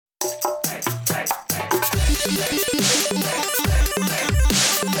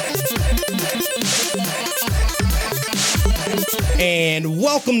And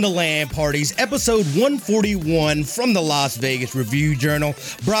welcome to LAN Parties, episode 141 from the Las Vegas Review Journal,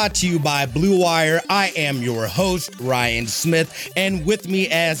 brought to you by Blue Wire. I am your host, Ryan Smith, and with me,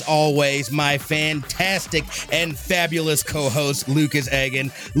 as always, my fantastic and fabulous co-host, Lucas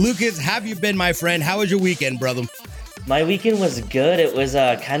Egan. Lucas, how have you been, my friend? How was your weekend, brother? My weekend was good. It was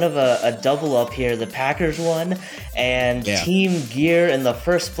kind of a double up here. The Packers won, and Team Gear in the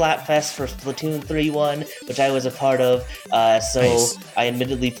first Splatfest for Splatoon 3 won, which I was a part of. Nice. I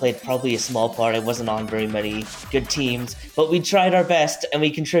admittedly played probably a small part. I wasn't on very many good teams, but we tried our best and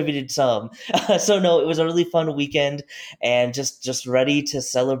we contributed some. So no, it was a really fun weekend, and just ready to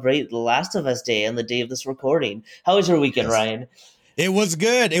celebrate The Last of Us Day on the day of this recording. How was your weekend, Ryan? It was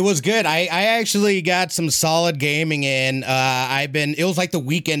good. I actually got some solid gaming in. It was like the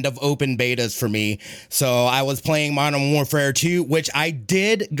weekend of open betas for me. So I was playing Modern Warfare 2, which I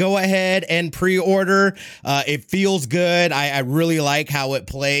did go ahead and pre-order. It feels good. I really like how it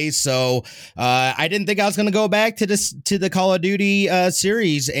plays. So I didn't think I was going to go back to the Call of Duty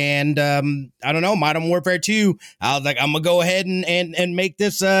series. And I don't know, Modern Warfare 2, I was like, I'm going to go ahead and make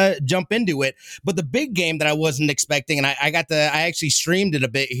this jump into it. But the big game that I wasn't expecting, and I actually streamed it a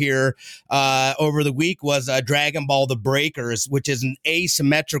bit here over the week, was Dragon Ball The Breakers, which is an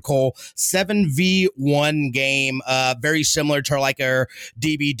asymmetrical 7v1 game, very similar to like a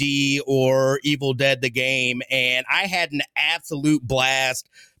DBD or Evil Dead the game. And I had an absolute blast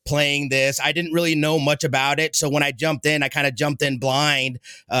playing this. I didn't really know much about it, so when I jumped in, I kind of jumped in blind,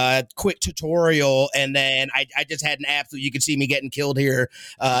 quick tutorial, and then I just had an absolute, you can see me getting killed here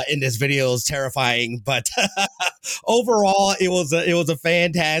in this video. Is terrifying, but overall it was a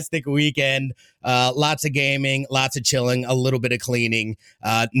fantastic weekend. Lots of gaming, lots of chilling, a little bit of cleaning,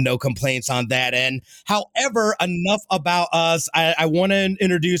 no complaints on that end. However, enough about us. I want to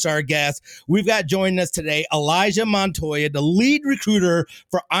introduce our guest. We've got joining us today Elijah Montoya, the lead recruiter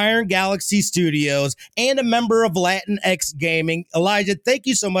for Iron Galaxy Studios and a member of Latinx Gaming. Elijah, thank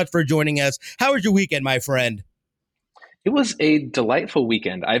you so much for joining us. How was your weekend, my friend? It was a delightful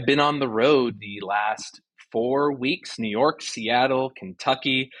weekend. I've been on the road the last 4 weeks: New York, Seattle,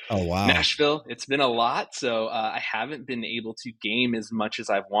 Kentucky, Nashville. It's been a lot, so I haven't been able to game as much as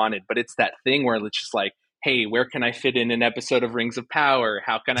I've wanted. But it's that thing where it's just like, hey, where can I fit in an episode of Rings of Power?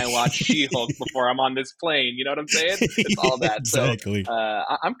 How can I watch She-Hulk before I'm on this plane? You know what I'm saying? It's all that. Exactly. So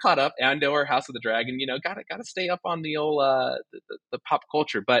I'm caught up. Andor, House of the Dragon. Gotta stay up on the old the pop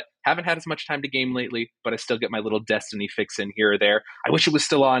culture. But haven't had as much time to game lately. But I still get my little Destiny fix in here or there. I wish it was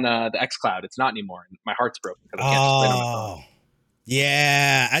still on the xCloud. It's not anymore. My heart's broken because I can't just play it on my phone.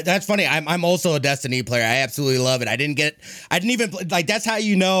 Yeah, that's funny. I'm also a Destiny player. I absolutely love it. I didn't even like, that's how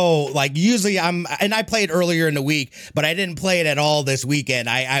you know, like usually I played earlier in the week, but I didn't play it at all this weekend.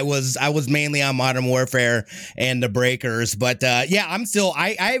 I was mainly on Modern Warfare and The Breakers, but yeah,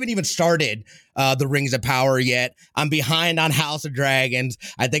 I haven't even started the Rings of Power yet. I'm behind on House of Dragons.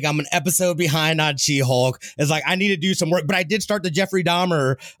 I think I'm an episode behind on She-Hulk. It's like I need to do some work, but I did start the Jeffrey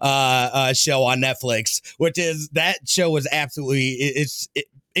Dahmer show on Netflix, that show is absolutely it's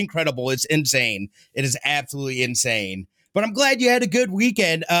incredible. It's insane. It is absolutely insane. But I'm glad you had a good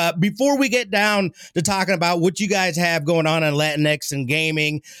weekend. Before we get down to talking about what you guys have going on in Latinx and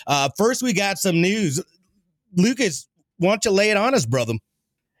gaming, first we got some news. Lucas, why don't you lay it on us, brother?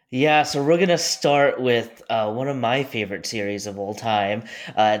 Yeah, so we're going to start with one of my favorite series of all time.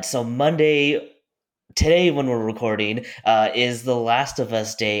 So today when we're recording, is The Last of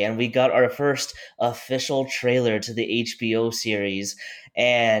Us Day, and we got our first official trailer to the HBO series.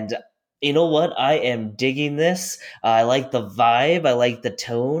 And you know what? I am digging this. I like the vibe. I like the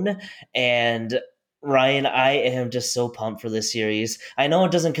tone. And Ryan, I am just so pumped for this series. I know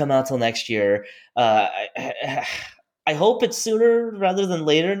it doesn't come out till next year. I hope it's sooner rather than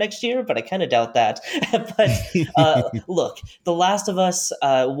later next year, but I kind of doubt that. But look, The Last of Us,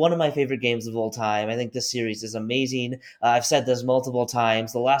 one of my favorite games of all time. I think this series is amazing. I've said this multiple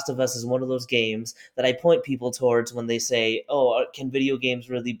times. The Last of Us is one of those games that I point people towards when they say, oh, can video games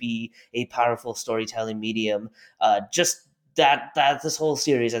really be a powerful storytelling medium? Just that this whole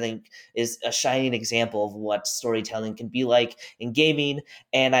series, I think, is a shining example of what storytelling can be like in gaming,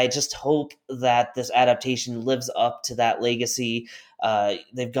 and I just hope that this adaptation lives up to that legacy.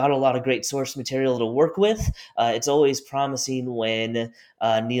 They've got a lot of great source material to work with. It's always promising when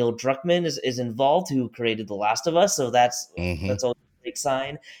Neil Druckmann is involved, who created The Last of Us, so that's always a great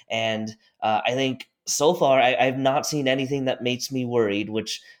sign. And I think so far I've not seen anything that makes me worried,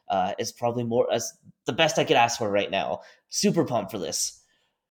 which is probably more as the best I could ask for right now. Super pumped for this.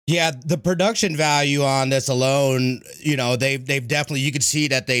 Yeah, the production value on this alone, they've definitely, you can see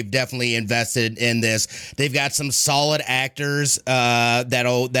that they've definitely invested in this. They've got some solid actors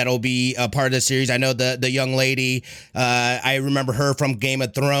that'll be a part of the series. I know the young lady, I remember her from Game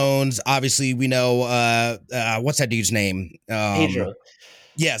of Thrones. Obviously, we know what's that dude's name? Pedro.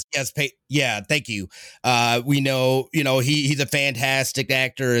 Yes. Yeah. Thank you. We know, he's a fantastic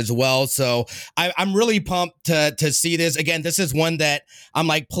actor as well. So I'm really pumped to see this again. This is one that I'm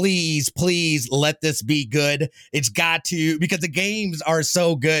like, please let this be good. It's got to, because the games are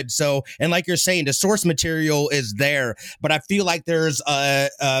so good. So, and like you're saying, the source material is there, but I feel like there's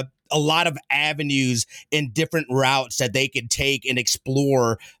a lot of avenues and different routes that they could take and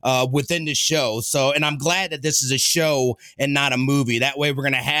explore within the show. So, and I'm glad that this is a show and not a movie. That way we're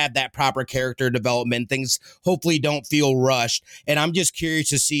going to have that proper character development. Things hopefully don't feel rushed. And I'm just curious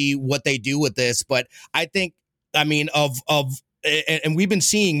to see what they do with this. But I think, and we've been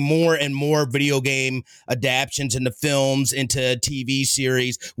seeing more and more video game adaptations into films, into TV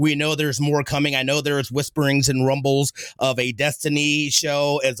series. We know there's more coming. I know there's whisperings and rumbles of a Destiny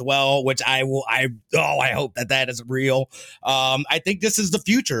show as well, which I hope that is real. I think this is the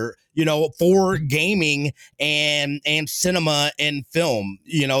future, for gaming and cinema and film.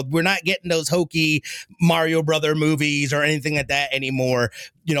 We're not getting those hokey Mario Brother movies or anything like that anymore.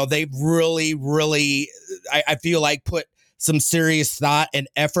 They've really, I feel like put some serious thought and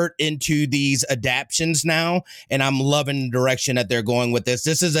effort into these adaptions now, and I'm loving the direction that they're going with this.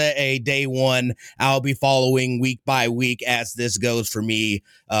 This is a day one I'll be following week by week as this goes for me,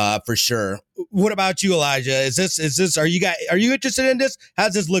 for sure. What about you, Elijah? Are you interested in this?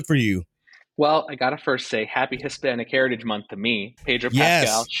 How's this look for you? Well, I gotta first say Happy Hispanic Heritage Month to me. Pedro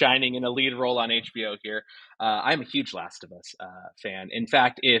Pascal shining in a lead role on HBO here. I'm a huge Last of Us fan. In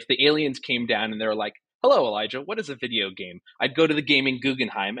fact, if the aliens came down and they were like, "Hello, Elijah, what is a video game?" I'd go to the gaming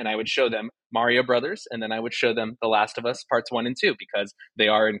Guggenheim and I would show them Mario Brothers, and then I would show them The Last of Us Parts 1 and 2, because they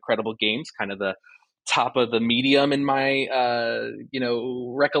are incredible games, kind of the top of the medium in my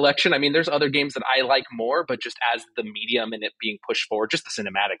recollection. I mean, there's other games that I like more, but just as the medium and it being pushed forward, just the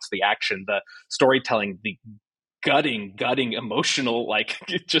cinematics, the action, the storytelling, the gutting emotional, like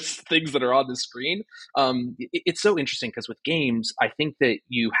just things that are on the screen. It's so interesting because with games, I think that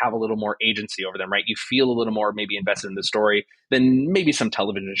you have a little more agency over them, right? You feel a little more maybe invested in the story than maybe some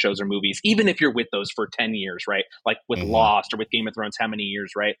television shows or movies, even if you're with those for 10 years, right? Like with Lost or with Game of Thrones, how many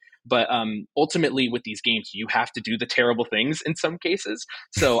years, right? But ultimately with these games, you have to do the terrible things in some cases.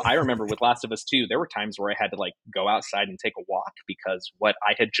 So I remember with Last of Us 2, there were times where I had to like go outside and take a walk because what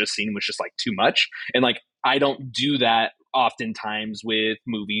I had just seen was just like too much. And like, I don't do that oftentimes with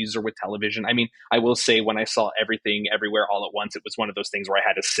movies or with television. I mean, I will say when I saw Everything Everywhere All at Once, it was one of those things where I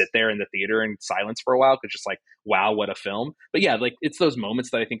had to sit there in the theater in silence for a while because just like, wow, what a film. But yeah, like it's those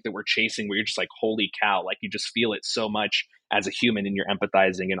moments that I think that we're chasing where you're just like, holy cow, like you just feel it so much as a human and you're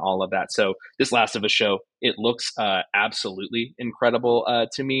empathizing and all of that. So this Last of Us show, it looks absolutely incredible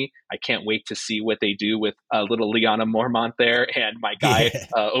to me. I can't wait to see what they do with little Lyanna Mormont there and my guy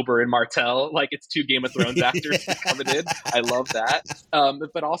Oberyn Martell. Like it's two Game of Thrones actors coming in. I love that.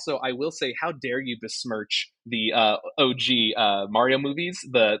 But also, I will say, how dare you besmirch the OG Mario movies,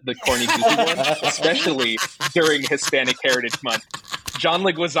 the corny goofy one, especially during Hispanic Heritage Month. John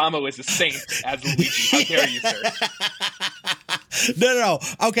Leguizamo is a saint as Luigi. How dare you, sir? No.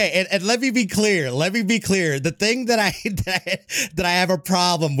 Okay, and let me be clear. The thing that I have a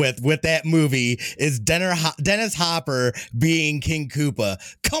problem with that movie is Dennis Hopper being King Koopa.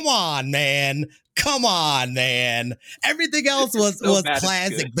 Come on, man. Everything else was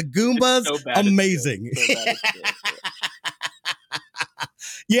classic. The Goombas, amazing.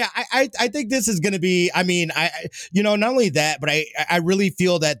 Yeah, I think this is going to be, I mean, not only that, but I really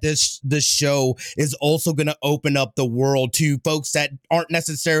feel that this show is also going to open up the world to folks that aren't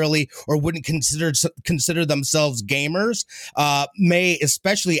necessarily or wouldn't consider themselves gamers,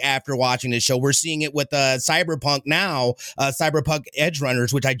 especially after watching this show. We're seeing it with Cyberpunk now, Cyberpunk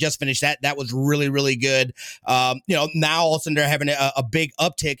Edgerunners, which I just finished. That was really, really good. Now all of a sudden they're having a big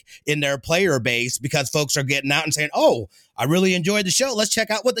uptick in their player base because folks are getting out and saying, oh, I really enjoyed the show. Let's check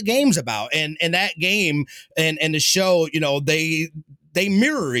out what the game's about. And that game and the show, they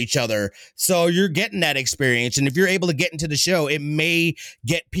mirror each other. So you're getting that experience. And if you're able to get into the show, it may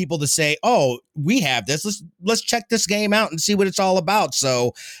get people to say, oh, we have this. Let's check this game out and see what it's all about.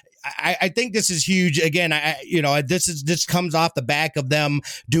 So I think this is huge. Again, this comes off the back of them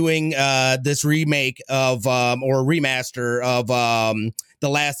doing this remake of or remaster of The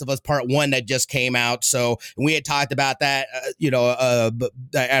Last of Us Part 1 that just came out. So we had talked about that, I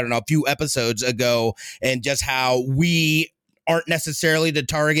don't know, a few episodes ago, and just how we aren't necessarily the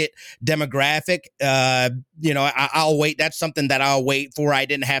target demographic. I'll wait. That's something that I'll wait for. I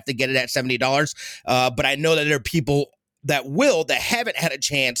didn't have to get it at $70, but I know that there are people that haven't had a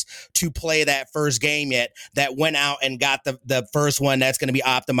chance to play that first game yet, that went out and got the first one that's going to be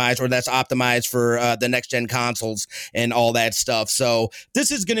optimized, or that's optimized for the next gen consoles and all that stuff. So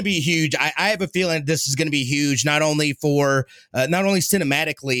this is going to be huge. I have a feeling this is going to be huge, not only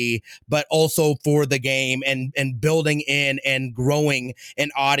cinematically, but also for the game and building in and growing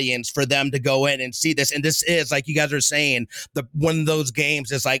an audience for them to go in and see this. And this is, like you guys are saying, one of those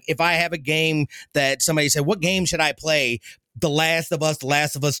games is like, if I have a game that somebody said, what game should I play? The Last of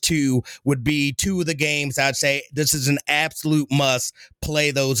Us 2 would be two of the games I'd say this is an absolute must.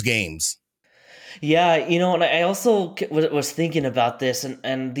 Play those games. Yeah, and I also was thinking about this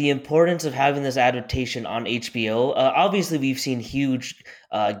and the importance of having this adaptation on HBO. Obviously, we've seen huge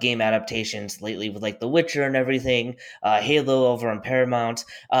game adaptations lately with like The Witcher and everything, Halo over on Paramount,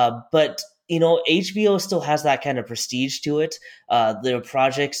 but HBO still has that kind of prestige to it. Their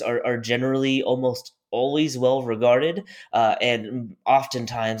projects are generally almost always well regarded, and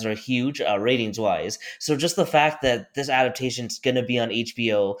oftentimes are huge ratings wise. So just the fact that this adaptation is going to be on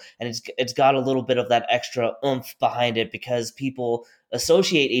HBO and it's got a little bit of that extra oomph behind it because people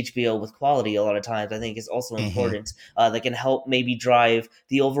associate HBO with quality a lot of times, I think is also important. That can help maybe drive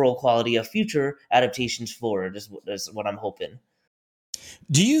the overall quality of future adaptations forward is what I'm hoping.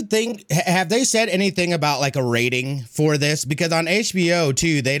 Do you think, have they said anything about like a rating for this? Because on HBO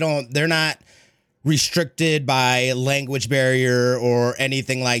too, they're not restricted by language barrier or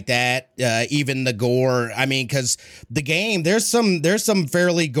anything like that. Even the gore. I mean, because the game, there's some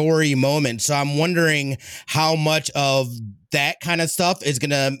fairly gory moments. So I'm wondering how much of that kind of stuff is going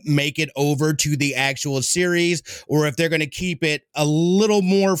to make it over to the actual series, or if they're going to keep it a little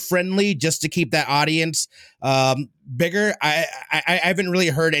more friendly just to keep that audience bigger. I haven't really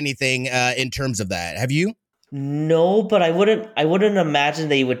heard anything in terms of that. Have you? No, but I wouldn't imagine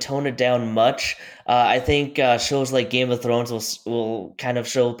they would tone it down much. I think shows like Game of Thrones will kind of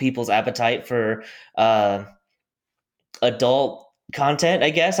show people's appetite for adult content, I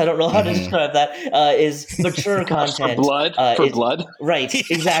guess. I don't know how to describe that. Is mature content for blood? Right,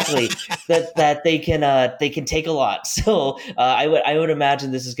 exactly. that they can take a lot. So I would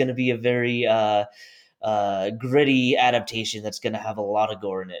imagine this is going to be a very gritty adaptation that's going to have a lot of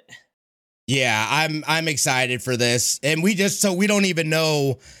gore in it. Yeah, I'm excited for this. And we don't even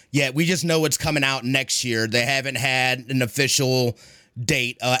know yet. We just know it's coming out next year. They haven't had an official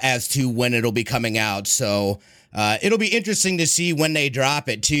date as to when it'll be coming out. So it'll be interesting to see when they drop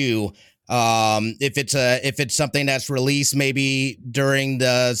it too. If it's something that's released maybe during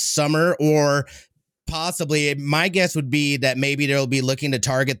the summer, or possibly, my guess would be that maybe they'll be looking to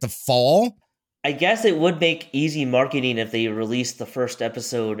target the fall. I guess it would make easy marketing if they released the first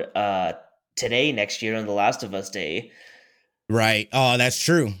episode today next year on The Last of Us Day. Right. Oh, that's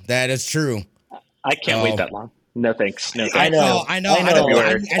true. That is true. I can't wait that long. No thanks. No thanks. I know. I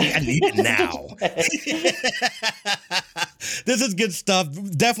need it now. This is good stuff.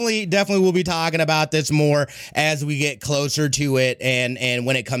 Definitely we'll be talking about this more as we get closer to it and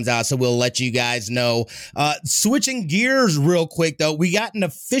when it comes out. So we'll let you guys know. Switching gears real quick though, we got an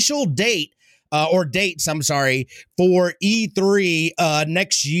official date. Dates, I'm sorry, for E3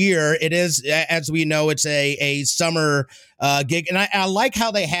 next year. It is, as we know, it's a summer gig. And I like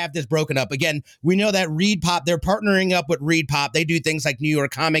how they have this broken up. Again, we know that ReedPop, they're partnering up with ReedPop. They do things like New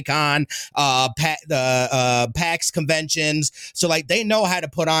York Comic Con, PAX conventions. So, like, they know how to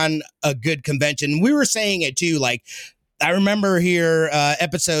put on a good convention. We were saying it, too, like, I remember here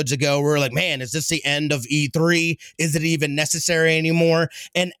episodes ago, we were like, man, is this the end of E3? Is it even necessary anymore?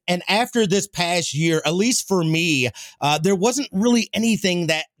 And after this past year, at least for me, there wasn't really anything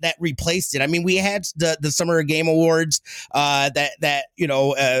that replaced it. I mean, we had the Summer Game Awards or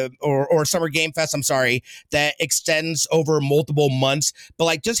Summer Game Fest, I'm sorry, that extends over multiple months. But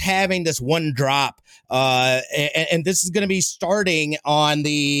like just having this one drop, and this is going to be starting on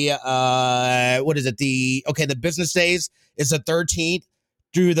the, the business days is the 13th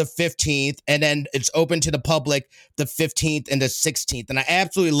through the 15th, and then it's open to the public the 15th and the 16th. And I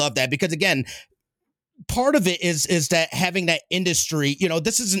absolutely love that because, again, part of it is that having that industry,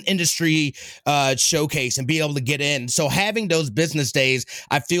 this is an industry showcase and be able to get in. So having those business days,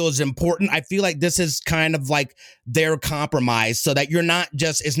 I feel is important. I feel like this is kind of like their compromise so that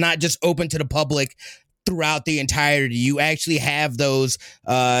it's not just open to the public throughout the entirety. You actually have those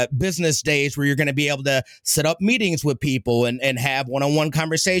business days where you're going to be able to set up meetings with people and have one-on-one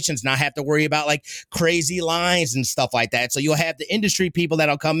conversations, not have to worry about like crazy lines and stuff like that. So you'll have the industry people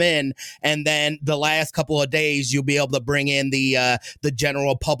that'll come in, and then the last couple of days you'll be able to bring in the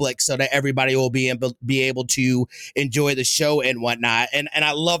general public so that everybody will be able to enjoy the show and whatnot. And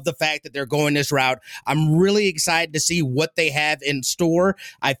I love the fact that they're going this route. I'm really excited to see what they have in store.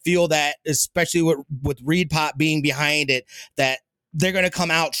 I feel that, especially with ReedPop being behind it, that they're going to come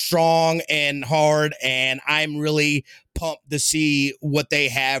out strong and hard, and I'm really pumped to see what they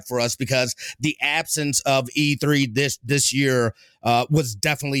have for us, because the absence of E3 this year was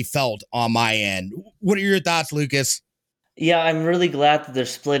definitely felt on my end. What are your thoughts, Lucas? Yeah, I'm really glad that they're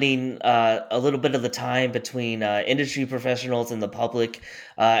splitting a little bit of the time between industry professionals and the public.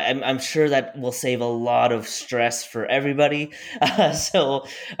 I'm sure that will save a lot of stress for everybody. With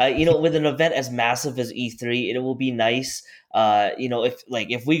an event as massive as E3, it will be nice.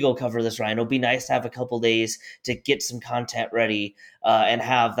 If we go cover this, Ryan, it'll be nice to have a couple days to get some content ready and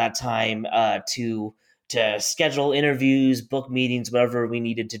have that time to schedule interviews, book meetings, whatever we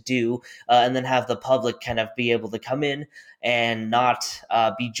needed to do, and then have the public kind of be able to come in and not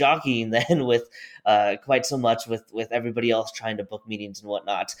be jockeying then with quite so much with everybody else trying to book meetings and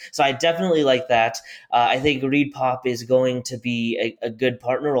whatnot. So I definitely like that. I think ReedPop is going to be a good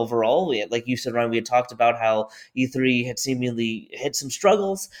partner overall. Like you said, Ryan, we had talked about how E3 had seemingly hit some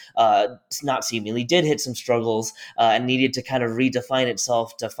struggles, not seemingly, did hit some struggles, and needed to kind of redefine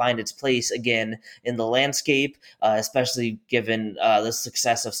itself to find its place again in the landscape, especially given the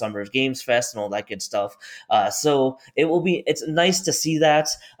success of Summer Games Fest and all that good stuff. So it's nice to see that.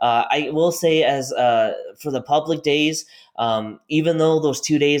 I will say, as for the public days, even though those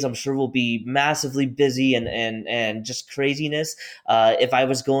 2 days I'm sure will be massively busy and just craziness, if I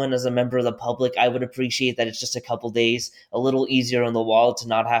was going as a member of the public, I would appreciate that it's just a couple days, a little easier on the wallet to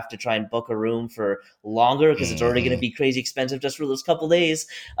not have to try and book a room for longer, because it's already going to be crazy expensive just for those couple days.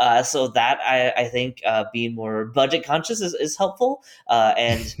 So that I think being more budget conscious is helpful,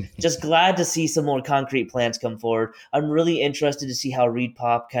 and just glad to see some more concrete plans come forward. I'm really interested to see how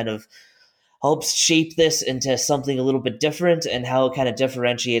ReedPop kind of helps shape this into something a little bit different, and how it kind of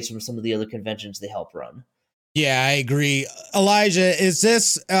differentiates from some of the other conventions they help run. Yeah, I agree. Elijah, is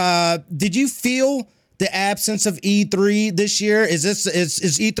this, did you feel the absence of E3 this year? Is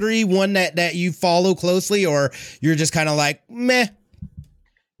E3 one that you follow closely, or you're just kind of like, meh?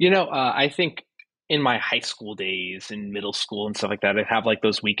 I think in my high school days and middle school and stuff like that, I'd have like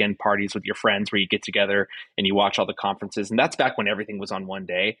those weekend parties with your friends where you get together and you watch all the conferences. And that's back when everything was on one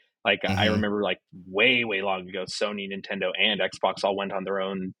day. Like I remember like way, way long ago, Sony, Nintendo, and Xbox all went on their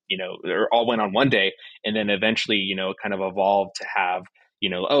own, or all went on one day. And then eventually, it kind of evolved to have,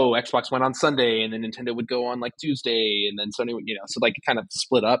 Xbox went on Sunday, and then Nintendo would go on like Tuesday, and then Sony would, so like it kind of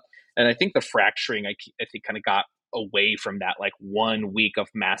split up. And I think the fracturing, I think, kind of got away from that like 1 week of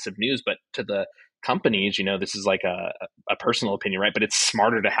massive news. But to the companies, this is like a personal opinion, right? But it's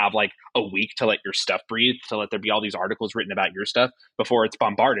smarter to have like a week to let your stuff breathe, to let there be all these articles written about your stuff before it's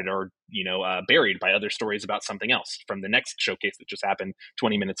bombarded or buried by other stories about something else from the next showcase that just happened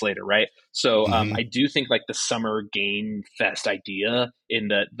 20 minutes later, right? So I do think like the Summer Game Fest idea in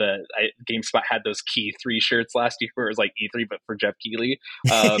GameSpot had those Key 3 shirts last year where it was like E3 but for Jeff Keighley.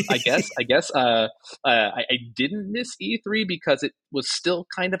 I didn't miss E3 because it was still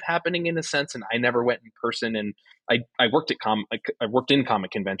kind of happening in a sense, and I never went in person. And I worked in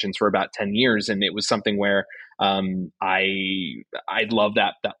comic conventions for about 10 years, and it was something where I love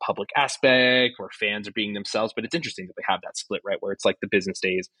that public aspect where fans are being themselves. But it's interesting that they have that split, right, where it's like the business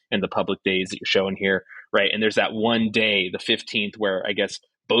days and the public days that you're showing here, right? And there's that one day, the 15th, where I guess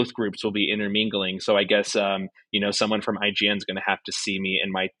both groups will be intermingling. So I guess someone from IGN is going to have to see me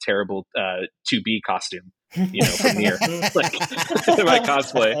in my terrible 2B costume, from here, like my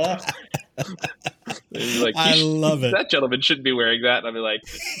cosplay. Like, I love it. That gentleman shouldn't be wearing that. And I'll be like,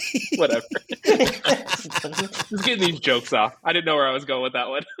 whatever. Just getting these jokes off. I didn't know where I was going with that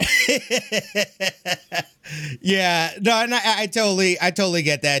one. Yeah, no, and I totally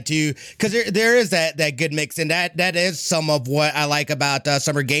get that too, because there is that good mix, and that is some of what I like about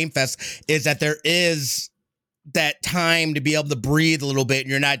Summer Game Fest, is that there is that time to be able to breathe a little bit, and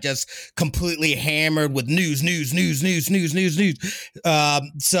you're not just completely hammered with news.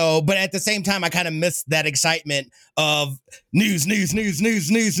 So, but at the same time, I kind of miss that excitement of news. So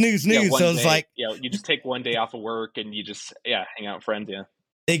it's like, you just take one day off of work and you just hang out with friends. Yeah.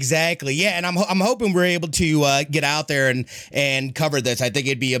 Exactly. Yeah, and I'm hoping we're able to get out there and cover this. I think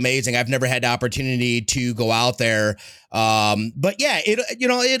it'd be amazing. I've never had the opportunity to go out there. But yeah,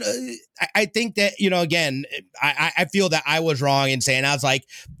 I think that, again, I feel that I was wrong in saying, I was like,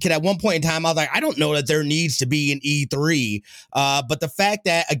 kid, at one point in time, I was like, I don't know that there needs to be an E3. But the fact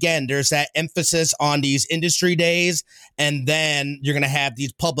that, again, there's that emphasis on these industry days, and then you're going to have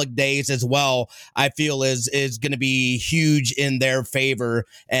these public days as well, I feel is going to be huge in their favor.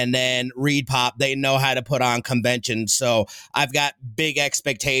 And then ReedPop, they know how to put on conventions. So I've got big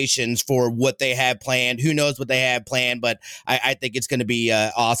expectations for what they have planned. Who knows what they have planned, but I think it's going to be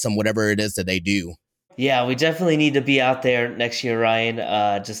awesome, whatever it is that they do. Yeah, we definitely need to be out there next year,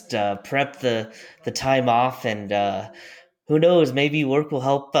 Ryan. Just prep the time off, and who knows, maybe work will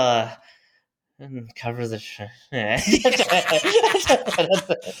help cover the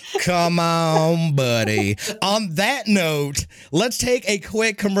Come on, buddy. On that note, let's take a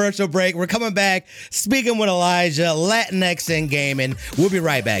quick commercial break. We're coming back speaking with Elijah, Latinx in Gaming. We'll be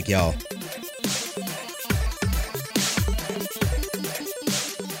right back, y'all.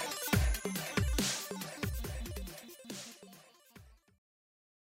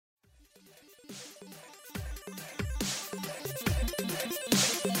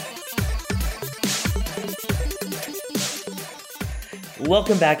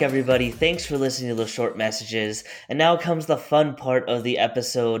 Welcome back, everybody. Thanks for listening to those short messages. And now comes the fun part of the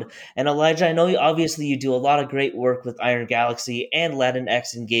episode. And Elijah, I know obviously you do a lot of great work with Iron Galaxy and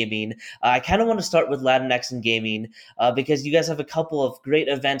Latinx in Gaming. I kind of want to start with Latinx in Gaming because you guys have a couple of great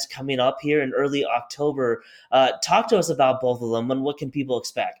events coming up here in early October. Talk to us about both of them, and what can people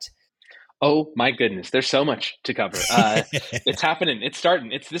expect? Oh my goodness, there's so much to cover. It's happening. It's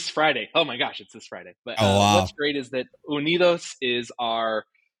starting. It's this Friday. Oh my gosh, it's this Friday. But wow. What's great is that Unidos is our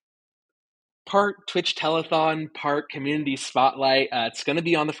part Twitch telethon, part community spotlight. It's going to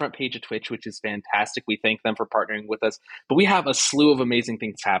be on the front page of Twitch, which is fantastic. We thank them for partnering with us. But we have a slew of amazing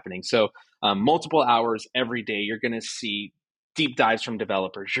things happening. So multiple hours every day, you're going to see deep dives from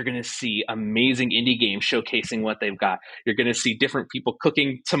developers. You're going to see amazing indie games showcasing what they've got. You're going to see different people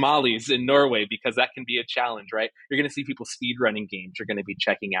cooking tamales in Norway, because that can be a challenge, right? You're going to see people speed running games. You're going to be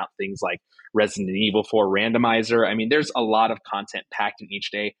checking out things like Resident Evil 4 Randomizer. I mean, there's a lot of content packed in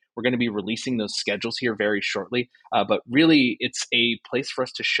each day. We're going to be releasing those schedules here very shortly. But really, it's a place for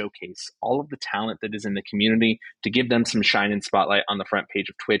us to showcase all of the talent that is in the community, to give them some shine and spotlight on the front page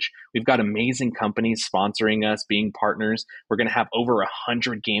of Twitch. We've got amazing companies sponsoring us, being partners. We're going to have over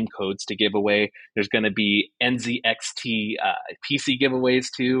 100 game codes to give away. There's going to be NZXT PC giveaways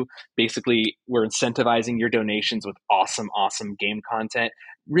too. Basically, we're incentivizing your donations with awesome game content.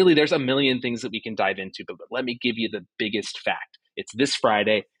 Really, there's a million things that we can dive into, but let me give you the biggest fact. It's this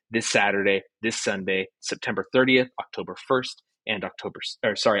Friday, this Saturday, this Sunday, September 30th, October 1st, and October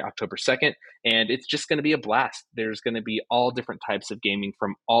 2nd. And it's just going to be a blast. There's going to be all different types of gaming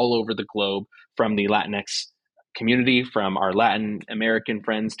from all over the globe, from the Latinx community, from our Latin American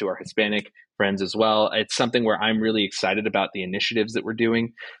friends to our Hispanic friends as well. It's something where I'm really excited about the initiatives that we're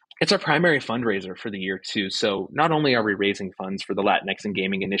doing. It's our primary fundraiser for the year too. So not only are we raising funds for the Latinx and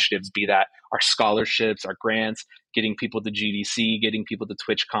gaming initiatives, be that our scholarships, our grants, getting people to GDC, getting people to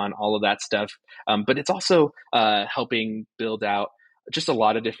TwitchCon, all of that stuff, but it's also helping build out just a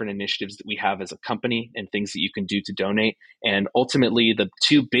lot of different initiatives that we have as a company and things that you can do to donate. And ultimately, the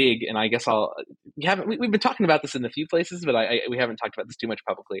two big, and I guess we've been talking about this in a few places, but we haven't talked about this too much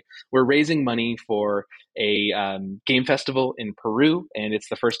publicly. We're raising money for a game festival in Peru, and it's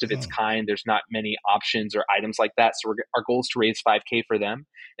the first of its kind. There's not many options or items like that. So our goal is to raise $5,000 for them.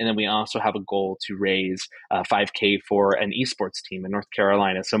 And then we also have a goal to raise $5,000 for an esports team in North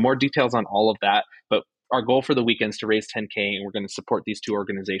Carolina. So more details on all of that. But our goal for the weekend is to raise $10,000, and we're going to support these two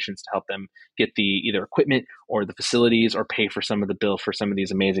organizations to help them get the either equipment or the facilities, or pay for some of the bill for some of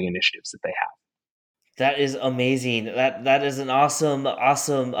these amazing initiatives that they have. That is amazing. That is an awesome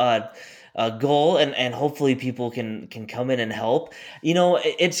goal, and hopefully people can come in and help.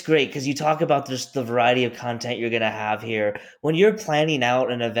 It's great because you talk about just the variety of content you're going to have here. When you're planning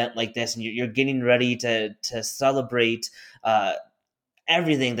out an event like this and you're getting ready to celebrate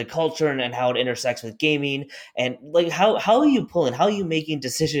everything, the culture and how it intersects with gaming, and like how are you making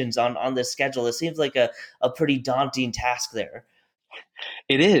decisions on this schedule? It seems like a pretty daunting task there.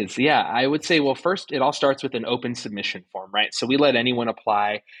 It is, yeah. I would say, well, first, it all starts with an open submission form, right? So we let anyone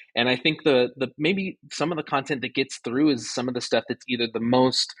apply, and I think the maybe some of the content that gets through is some of the stuff that's either the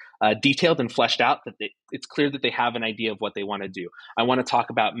most detailed and fleshed out, that it's clear that they have an idea of what they want to do. I want to talk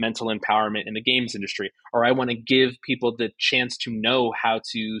about mental empowerment in the games industry, or I want to give people the chance to know how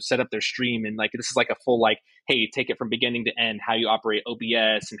to set up their stream, and like this is like a full like, hey, take it from beginning to end, how you operate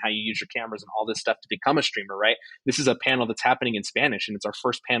OBS and how you use your cameras and all this stuff to become a streamer, right? This is a panel that's happening in Spanish, and it's our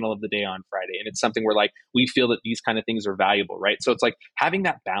first panel of the day on Friday. And it's something where like we feel that these kind of things are valuable, right? So it's like having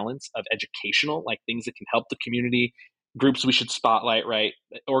that balance of educational, like things that can help the community, groups we should spotlight, right?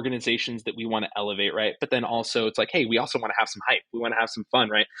 Organizations that we want to elevate, right? But then also it's like, hey, we also want to have some hype. We want to have some fun,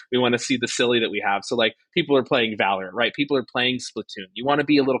 right? We want to see the silly that we have. So like people are playing Valorant, right? People are playing Splatoon. You want to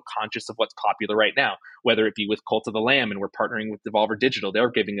be a little conscious of what's popular right now, whether it be with Cult of the Lamb, and we're partnering with Devolver Digital. They're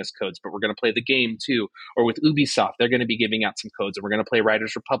giving us codes, but we're going to play the game too. Or with Ubisoft, they're going to be giving out some codes, and we're going to play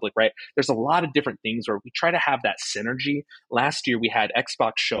Riders Republic, right? There's a lot of different things where we try to have that synergy. Last year, we had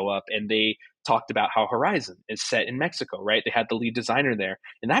Xbox show up, and they talked about how Horizon is set in Mexico, right? They had the lead designer there,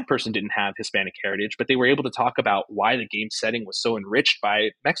 and that person didn't have Hispanic heritage, but they were able to talk about why the game setting was so enriched by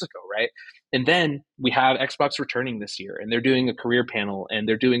Mexico, right? And then we have Xbox returning this year, and they're doing a career panel, and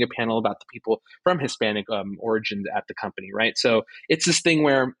they're doing a panel about the people from Hispanic origins at the company, right? So it's this thing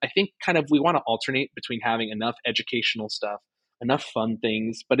where I think kind of we want to alternate between having enough educational stuff, enough fun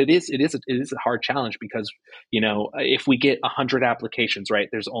things, but it is a hard challenge because, you know, if we get 100 applications, right,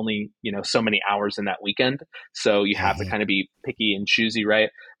 there's only, you know, so many hours in that weekend, so you have to kind of be picky and choosy, right?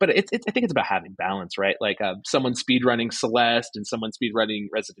 But I think it's about having balance, right? Like someone speedrunning Celeste and someone speedrunning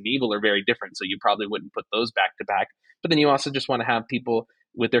Resident Evil are very different, so you probably wouldn't put those back to back. But then you also just want to have people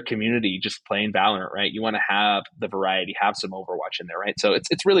with their community just playing Valorant, right? You want to have the variety, have some Overwatch in there, right? So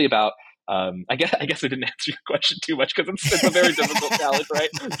it's really about I guess I didn't answer your question too much because it's a very difficult challenge, right?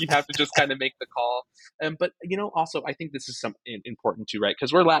 You have to just kind of make the call. But you know, also I think this is something important too, right?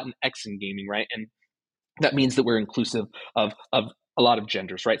 Because we're Latinx in gaming, right? And that means that we're inclusive of a lot of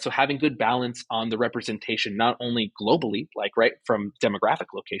genders, right? So having good balance on the representation, not only globally, like right from demographic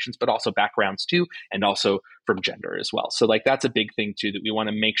locations, but also backgrounds too, and also from gender as well. So like that's a big thing too, that we want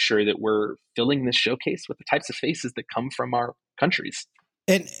to make sure that we're filling this showcase with the types of faces that come from our countries.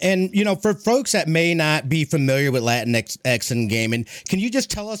 And you know, for folks that may not be familiar with Latinx in gaming, can you just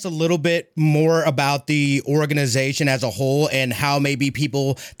tell us a little bit more about the organization as a whole and how maybe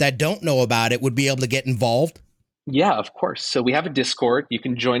people that don't know about it would be able to get involved? Yeah, of course. So we have a Discord. You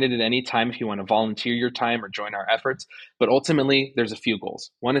can join it at any time if you want to volunteer your time or join our efforts. But ultimately, there's a few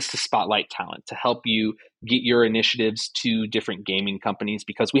goals. One is to spotlight talent, to help you get your initiatives to different gaming companies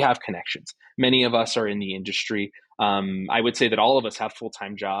because we have connections. Many of us are in the industry. I would say that all of us have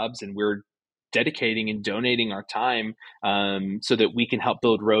full-time jobs, and we're dedicating and donating our time so that we can help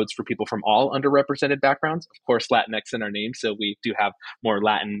build roads for people from all underrepresented backgrounds. Of course, Latinx in our name, so we do have more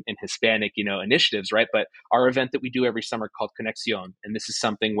Latin and Hispanic, you know, initiatives, right? But our event that we do every summer called Conexion, and this is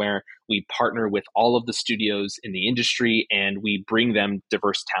something where we partner with all of the studios in the industry and we bring them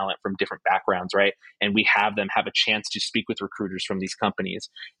diverse talent from different backgrounds, right? And we have them have a chance to speak with recruiters from these companies.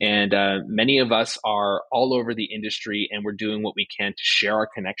 And many of us are all over the industry, and we're doing what we can to share our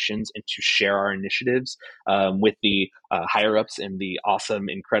connections and to share our initiatives with the higher ups and the awesome,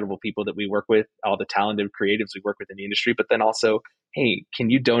 incredible people that we work with, all the talented creatives we work with in the industry, but then also, hey, can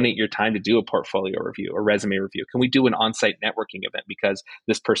you donate your time to do a portfolio review or resume review? Can we do an on-site networking event because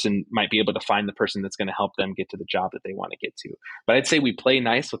this person might be able to find the person that's going to help them get to the job that they want to get to? But I'd say we play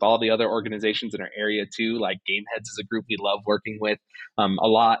nice with all the other organizations in our area too, like Gameheads is a group we love working with a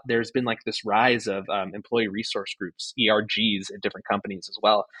lot. There's been like this rise of employee resource groups, ERGs at different companies as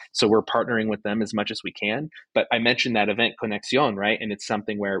well. So we're partnering with them as much as we can. But I mentioned that event Conexion, right? And it's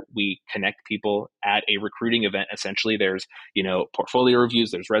something where we connect people at a recruiting event. Essentially, there's, you know, portfolio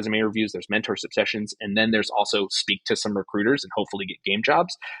reviews, there's resume reviews, there's mentorship sessions, and then there's also speak to some recruiters and hopefully get game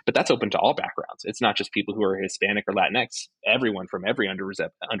jobs. But that's open to all backgrounds. It's not just people who are Hispanic or Latinx. Everyone from every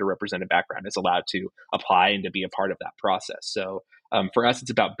underrepresented background is allowed to apply and to be a part of that process. So for us,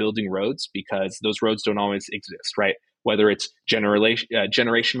 it's about building roads because those roads don't always exist, right? Whether it's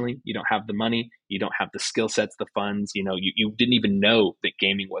generationally, you don't have the money, you don't have the skill sets, the funds, you know, you didn't even know that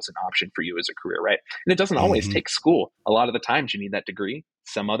gaming was an option for you as a career, right? And it doesn't always take school. A lot of the times you need that degree.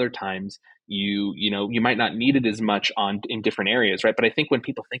 Some other times you might not need it as much in different areas, right? But I think when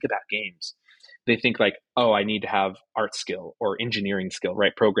people think about games, they think like, oh, I need to have art skill or engineering skill,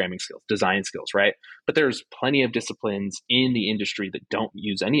 right? Programming skills, design skills, right? But there's plenty of disciplines in the industry that don't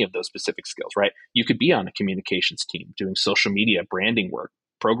use any of those specific skills, right? You could be on a communications team doing social media branding work,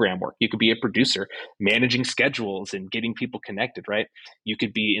 program work. You could be a producer, managing schedules and getting people connected, right? You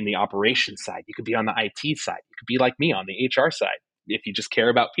could be in the operations side. You could be on the IT side. You could be like me on the HR side if you just care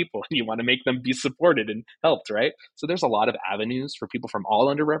about people and you want to make them be supported and helped, right? So there's a lot of avenues for people from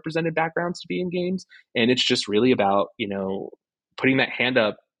all underrepresented backgrounds to be in games. And it's just really about, putting that hand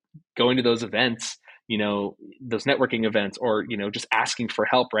up, going to those events, those networking events, or, just asking for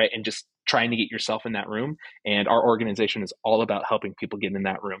help, right? And just trying to get yourself in that room. And our organization is all about helping people get in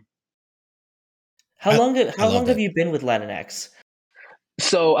that room. How long have you been with Latinx?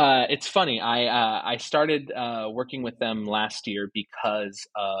 So it's funny. I started working with them last year because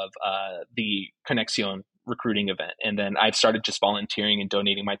of the Conexion recruiting event, and then I've started just volunteering and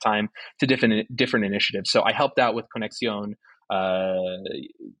donating my time to different initiatives. So I helped out with Conexion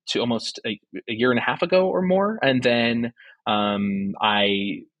to almost a year and a half ago or more, and then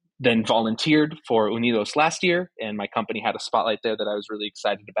I then volunteered for Unidos last year, and my company had a spotlight there that I was really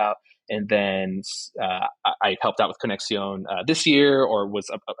excited about. And then I helped out with Conexion this year, or was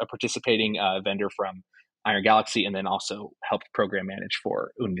a participating vendor from Iron Galaxy, and then also helped program manage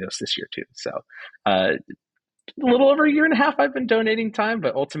for Unidos this year too. So a little over a year and a half I've been donating time,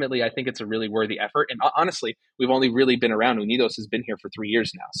 but ultimately I think it's a really worthy effort. And honestly, we've only really been around. Unidos has been here for 3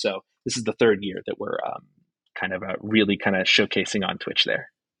 years now. So this is the third year that we're really showcasing on Twitch there.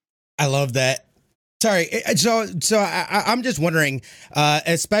 I love that. Sorry. So I'm just wondering,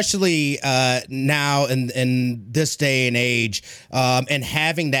 especially now in this day and age, and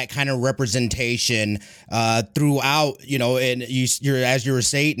having that kind of representation throughout, and you're as you were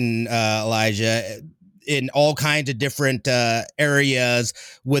stating, Elijah, in all kinds of different areas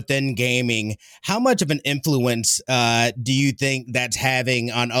within gaming. How much of an influence do you think that's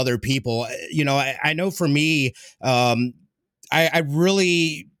having on other people? I know for me, I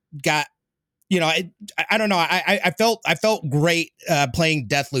really got, I don't know. I felt great playing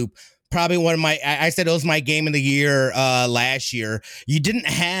Deathloop. Probably one of I said it was my game of the year last year. You don't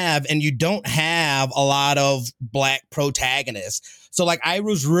have a lot of Black protagonists. So like I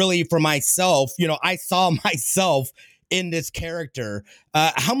was really for myself, I saw myself in this character.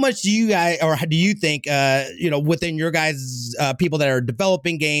 How much do you guys, or do you think, within your guys, people that are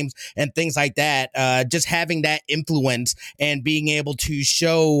developing games and things like that, just having that influence and being able to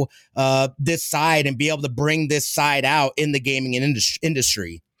show this side and be able to bring this side out in the gaming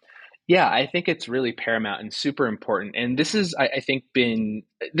industry? Yeah, I think it's really paramount and super important. And this is, I think,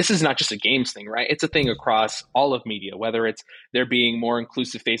 this is not just a games thing, right? It's a thing across all of media, whether it's there being more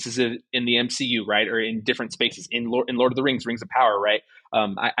inclusive faces in the MCU, right? Or in different spaces in Lord of the Rings, Rings of Power, right?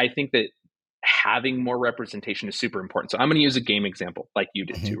 I think that having more representation is super important. So I'm going to use a game example like you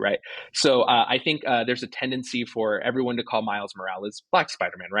did too, right? So I think there's a tendency for everyone to call Miles Morales Black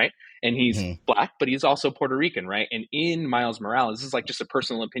Spider-Man, right? And he's Black, but he's also Puerto Rican, right? And in Miles Morales, this is like just a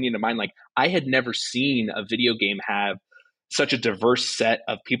personal opinion of mine. Like I had never seen a video game have such a diverse set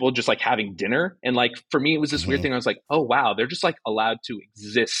of people just like having dinner. And like, for me, it was this weird thing. I was like, oh, wow, they're just like allowed to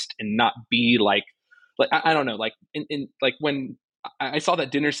exist and not be like I don't know, like in like when I saw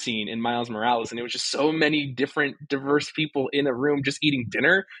that dinner scene in Miles Morales, and it was just so many different diverse people in a room just eating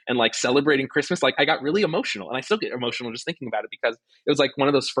dinner and like celebrating Christmas. Like I got really emotional, and I still get emotional just thinking about it, because it was like one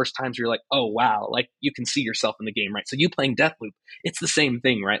of those first times where you're like, oh wow, like you can see yourself in the game, right? So you playing Deathloop, it's the same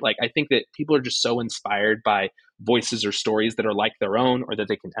thing, right? Like I think that people are just so inspired by voices or stories that are like their own or that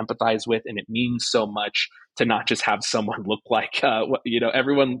they can empathize with, and it means so much to not just have someone look like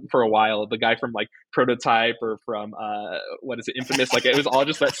everyone for a while, the guy from like Prototype or from what is it, Infamous, like it was all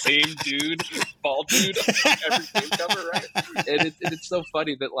just that same dude, bald dude on every game cover, right? And it's so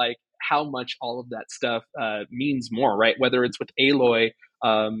funny that like how much all of that stuff means more, right? Whether it's with Aloy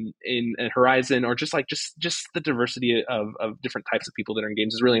in Horizon, or just the diversity of different types of people that are in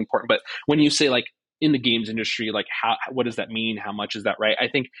games is really important. But when you say like in the games industry, like what does that mean? How much is that, right? I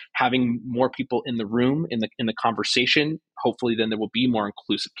think having more people in the room, in the conversation, hopefully then there will be more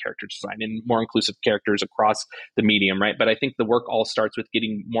inclusive character design and more inclusive characters across the medium, right? But I think the work all starts with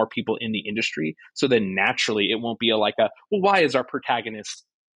getting more people in the industry. So then naturally it won't be well, why is our protagonist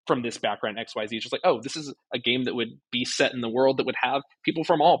from this background XYZ? It's just like, oh, this is a game that would be set in the world that would have people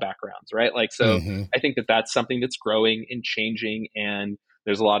from all backgrounds, right? Like, so I think that that's something that's growing and changing, and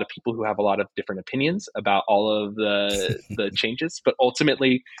there's a lot of people who have a lot of different opinions about all of the changes. But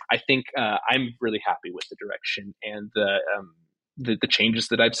ultimately, I think I'm really happy with the direction and the changes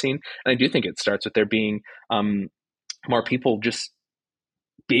that I've seen. And I do think it starts with there being more people just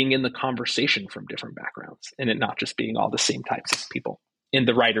being in the conversation from different backgrounds, and it not just being all the same types of people in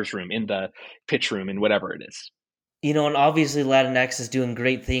the writer's room, in the pitch room, and whatever it is. And obviously Latinx is doing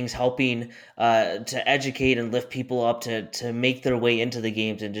great things, helping to educate and lift people up to make their way into the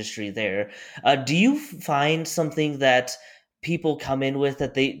games industry there. Do you find something that people come in with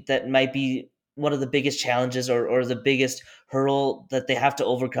that might be one of the biggest challenges or the biggest hurdle that they have to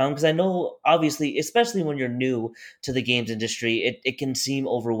overcome? Because I know, obviously, especially when you're new to the games industry, it can seem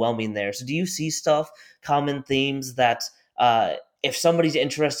overwhelming there. So do you see stuff, common themes that if somebody's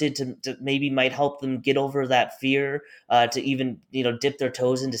interested to maybe might help them get over that fear, to even dip their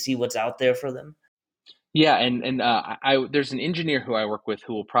toes in to see what's out there for them? Yeah, and there's an engineer who I work with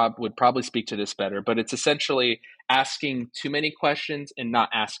who would probably speak to this better, but it's essentially asking too many questions and not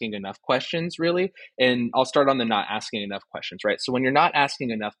asking enough questions, really. And I'll start on the not asking enough questions, right? So when you're not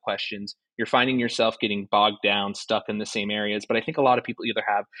asking enough questions, you're finding yourself getting bogged down, stuck in the same areas. But I think a lot of people either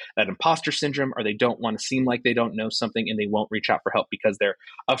have that imposter syndrome or they don't want to seem like they don't know something and they won't reach out for help because they're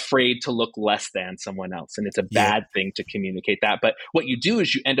afraid to look less than someone else. And it's a Yeah. bad thing to communicate that. But what you do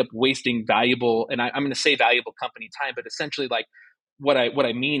is you end up wasting valuable, and I'm going to say valuable company time, but essentially like what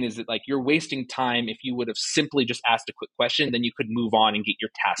I mean is that like you're wasting time. If you would have simply just asked a quick question, then you could move on and get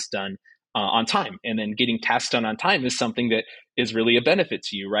your tasks done on time. And then getting tasks done on time is something that is really a benefit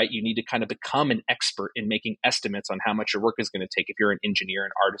to you, right? You need to kind of become an expert in making estimates on how much your work is going to take if you're an engineer,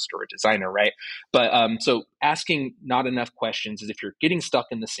 an artist, or a designer, right? But so asking not enough questions is if you're getting stuck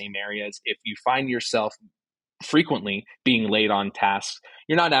in the same areas, if you find yourself frequently being late on tasks,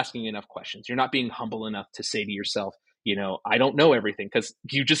 you're not asking enough questions. You're not being humble enough to say to yourself, I don't know everything, because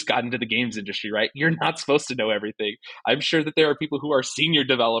you just got into the games industry, right? You're not supposed to know everything. I'm sure that there are people who are senior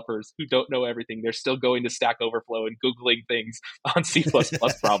developers who don't know everything. They're still going to Stack Overflow and Googling things on C++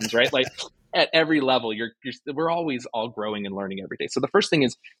 problems, right? Like at every level, we're always all growing and learning every day. So the first thing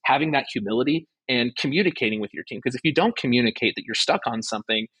is having that humility and communicating with your team. Because if you don't communicate that you're stuck on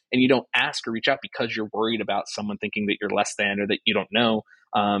something and you don't ask or reach out because you're worried about someone thinking that you're less than or that you don't know,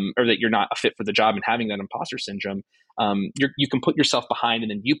 or that you're not a fit for the job and having that imposter syndrome, you can put yourself behind, and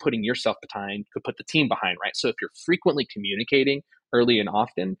then you putting yourself behind could put the team behind, right? So if you're frequently communicating early and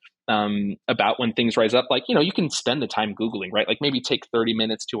often about when things rise up, like, you can spend the time Googling, right? Like maybe take 30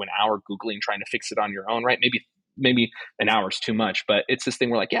 minutes to an hour Googling, trying to fix it on your own, right? Maybe an hour is too much, but it's this thing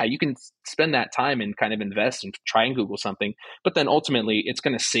where like, yeah, you can spend that time and kind of invest and try and Google something, but then ultimately it's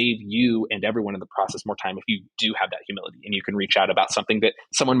going to save you and everyone in the process more time if you do have that humility and you can reach out about something that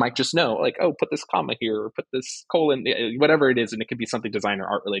someone might just know, like, oh, put this comma here or put this colon, whatever it is. And it could be something design or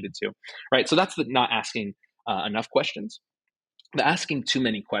art related to, right? So that's the not asking enough questions. The asking too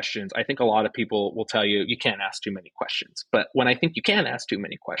many questions, I think a lot of people will tell you can't ask too many questions. But when I think you can ask too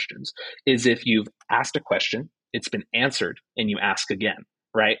many questions is if you've asked a question, it's been answered, and you ask again,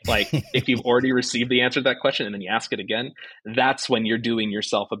 right? Like if you've already received the answer to that question and then you ask it again, that's when you're doing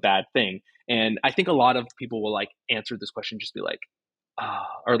yourself a bad thing. And I think a lot of people will like answer this question, just be like,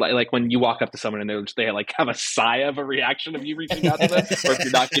 or like when you walk up to someone and they like have a sigh of a reaction of you reaching out to them, or if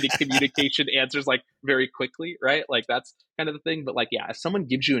you're not getting communication answers like very quickly, right? Like that's kind of the thing. But like, yeah, if someone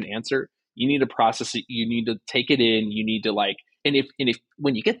gives you an answer, you need to process it. You need to take it in. You need to like, and if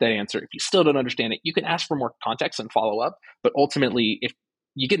when you get that answer, if you still don't understand it, you can ask for more context and follow up. But ultimately, if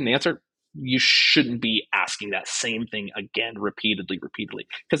you get an answer, you shouldn't be asking that same thing again repeatedly,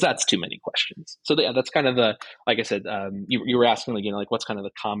 because that's too many questions. So yeah, that's kind of the, like I said, you were asking like, like what's kind of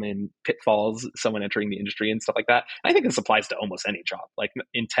the common pitfalls someone entering the industry and stuff like that. And I think this applies to almost any job, like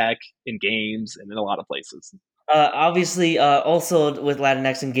in tech, in games, and in a lot of places. Obviously, also with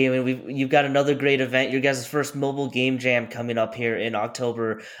Latinx and gaming, you've got another great event, your guys' first mobile game jam coming up here in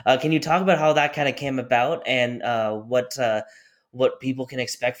October. Can you talk about how that kind of came about and what people can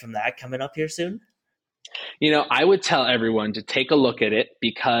expect from that coming up here soon? I would tell everyone to take a look at it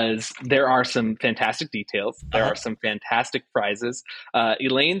because there are some fantastic details. There are some fantastic prizes.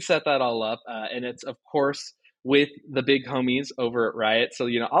 Elaine set that all up, and it's, of course, with the big homies over at Riot. So,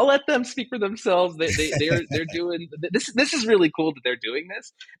 I'll let them speak for themselves. They're doing this. This is really cool that they're doing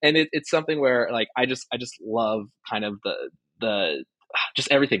this. And it's something where like, I just love kind of the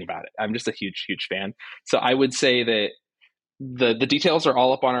just everything about it. I'm just a huge, huge fan. So I would say that the details are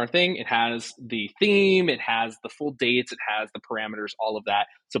all up on our thing. It has the theme, it has the full dates, it has the parameters, all of that.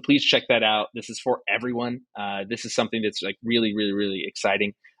 So please check that out. This is for everyone. This is something that's like really, really, really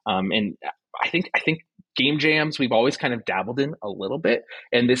exciting. And I think game jams we've always kind of dabbled in a little bit,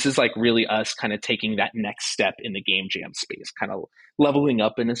 and this is like really us kind of taking that next step in the game jam space, kind of leveling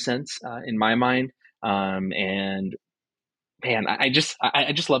up in a sense, in my mind. And man, I just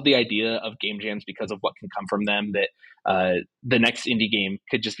love the idea of game jams because of what can come from them. That the next indie game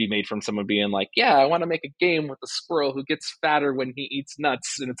could just be made from someone being like, yeah, I want to make a game with a squirrel who gets fatter when he eats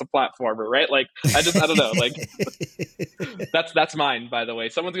nuts, and it's a platformer, right? Like, I don't know, like that's mine, by the way.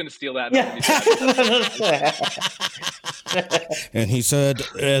 Someone's going to steal that. And he said,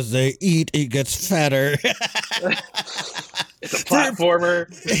 as they eat, he gets fatter. It's a platformer.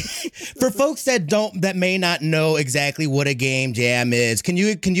 For folks that may not know exactly what a game jam is, can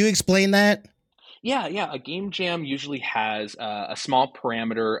you explain that? Yeah. A game jam usually has a small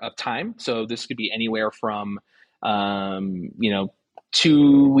parameter of time. So this could be anywhere from,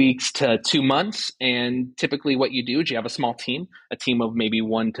 2 weeks to 2 months. And typically what you do is you have a small team, a team of maybe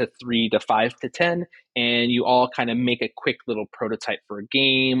 1 to 3 to 5 to 10, and you all kind of make a quick little prototype for a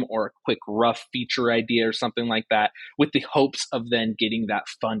game or a quick rough feature idea or something like that, with the hopes of then getting that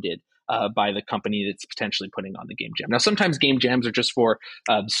funded by the company that's potentially putting on the game jam. Now, sometimes game jams are just for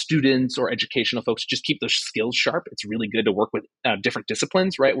students or educational folks, just keep those skills sharp. It's really good to work with different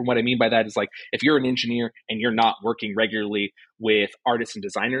disciplines, right? And what I mean by that is, like, if you're an engineer and you're not working regularly with artists and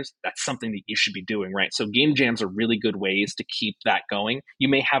designers, that's something that you should be doing, right? So game jams are really good ways to keep that going. You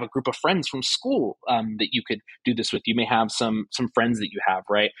may have a group of friends from school that you could do this with. You may have some friends that you have,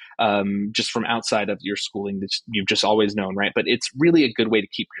 right? Just from outside of your schooling that you've just always known, right? But it's really a good way to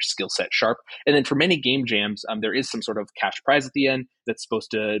keep your skill set sharp. And then for many game jams, there is some sort of cash prize at the end that's supposed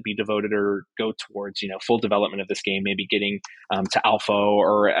to be devoted or go towards, full development of this game, maybe getting to alpha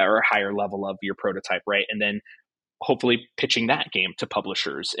or a higher level of your prototype, right? And then hopefully pitching that game to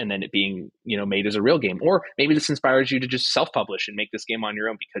publishers and then it being, made as a real game. Or maybe this inspires you to just self-publish and make this game on your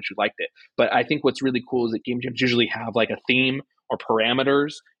own because you liked it. But I think what's really cool is that game jams usually have like a theme or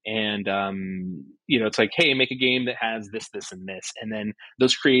parameters, and it's like, hey, make a game that has this, this, and this. And then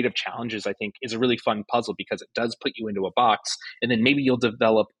those creative challenges, I think, is a really fun puzzle because it does put you into a box, and then maybe you'll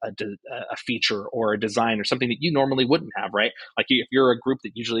develop a feature or a design or something that you normally wouldn't have, right? Like if you're a group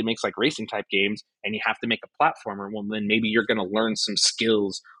that usually makes like racing type games and you have to make a platformer, well, then maybe you're going to learn some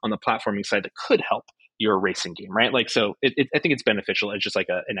skills on the platforming side that could help your racing game, right? Like, so I think it's beneficial as just like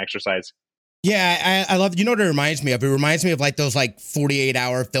an exercise. Yeah, I love, what it reminds me of? It reminds me of like those like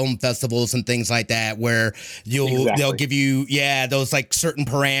 48-hour film festivals and things like that, where they'll give you, those like certain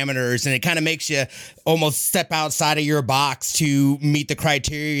parameters, and it kind of makes you almost step outside of your box to meet the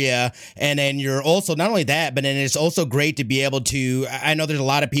criteria. And then you're also, not only that, but then it's also great to be able to, I know there's a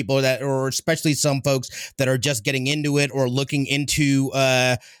lot of people that, or especially some folks that are just getting into it or looking into,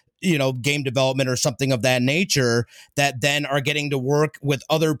 game development or something of that nature, that then are getting to work with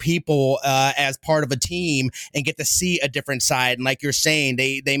other people as part of a team and get to see a different side. And like you're saying,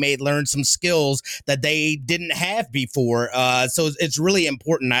 they may learn some skills that they didn't have before. So it's really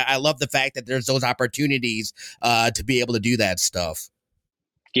important. I love the fact that there's those opportunities to be able to do that stuff.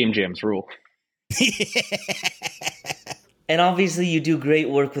 Game jams rule. And obviously, you do great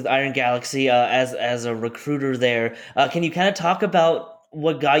work with Iron Galaxy as a recruiter there. Can you kind of talk about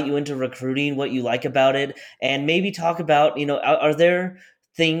what got you into recruiting, what you like about it, and maybe talk about, are there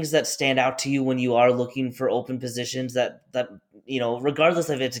things that stand out to you when you are looking for open positions that regardless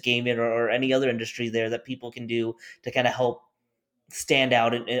if it's gaming or any other industry there, that people can do to kind of help stand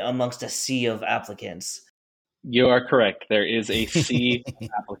out amongst a sea of applicants? You are correct. There is a sea of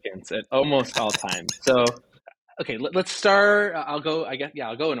applicants at almost all times. So, okay, let's start. I'll go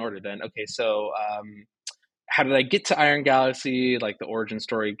in order then. Okay, so how did I get to Iron Galaxy, like the origin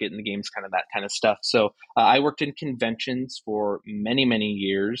story, getting the games, kind of that kind of stuff. So I worked in conventions for many, many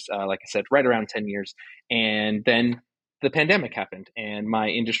years, like I said, right around 10 years. And then the pandemic happened and my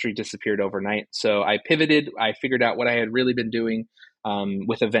industry disappeared overnight. So I pivoted. I figured out what I had really been doing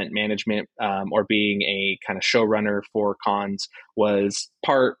with event management or being a kind of showrunner for cons was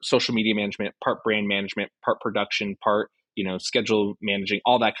part social media management, part brand management, part production, part schedule managing,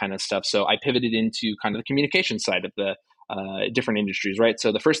 all that kind of stuff. So I pivoted into kind of the communication side of the different industries, right?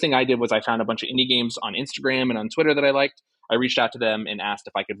 So the first thing I did was I found a bunch of indie games on Instagram and on Twitter that I liked. I reached out to them and asked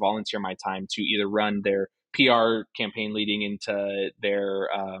if I could volunteer my time to either run their PR campaign leading into their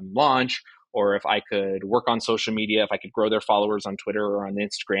launch, or if I could work on social media, if I could grow their followers on Twitter or on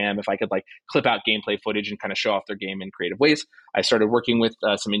Instagram, if I could like clip out gameplay footage and kind of show off their game in creative ways. I started working with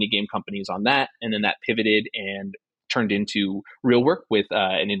some indie game companies on that, and then that pivoted and turned into real work with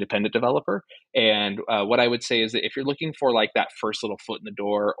an independent developer. And what I would say is that if you're looking for like that first little foot in the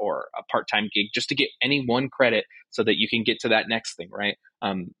door or a part-time gig just to get any one credit so that you can get to that next thing, right?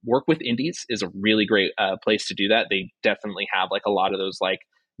 Work with indies is a really great place to do that. They definitely have like a lot of those like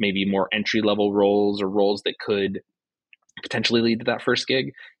maybe more entry-level roles or roles that could potentially lead to that first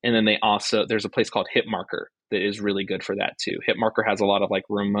gig. And then there's a place called Hitmarker that is really good for that too. Hitmarker has a lot of like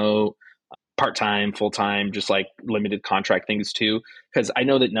remote, part-time, full-time, just like limited contract things too. Because I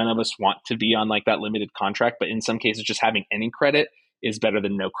know that none of us want to be on like that limited contract, but in some cases, just having any credit is better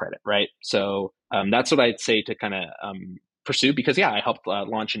than no credit, right? So that's what I'd say to kind of pursue, because I helped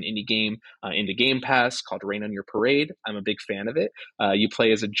launch an indie game into Game Pass called Rain on Your Parade. I'm a big fan of it. You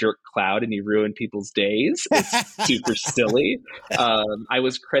play as a jerk cloud and you ruin people's days. It's super silly. I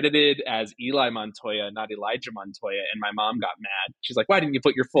was credited as Eli Montoya, not Elijah Montoya, and my mom got mad. She's like, "Why didn't you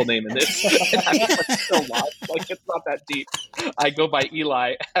put your full name in this?" And I was like, "So what? Like, it's not that deep." I go by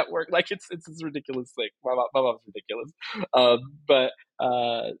Eli at work. Like, it's this ridiculous thing. My mom's ridiculous.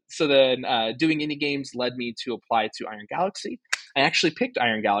 So then doing indie games led me to apply to Iron Galaxy. I actually picked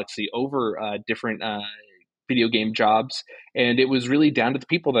Iron Galaxy over different video game jobs, and it was really down to the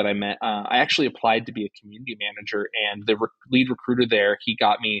people that I met. I actually applied to be a community manager, and the lead recruiter there, he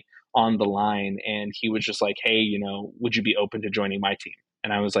got me on the line, and he was just like, "Hey, would you be open to joining my team?"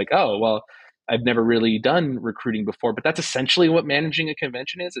 And I was like, "Oh, well, I've never really done recruiting before," but that's essentially what managing a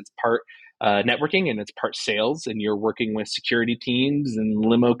convention is. It's part networking and it's part sales, and you're working with security teams and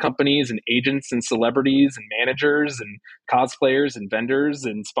limo companies and agents and celebrities and managers and cosplayers and vendors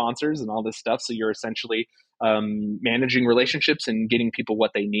and sponsors and all this stuff. So you're essentially managing relationships and getting people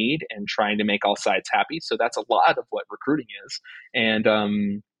what they need and trying to make all sides happy. So that's a lot of what recruiting is.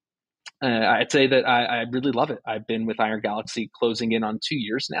 And I'd say that I really love it. I've been with Iron Galaxy closing in on 2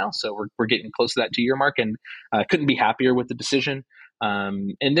 years now, so we're getting close to that 2-year mark, and I couldn't be happier with the decision.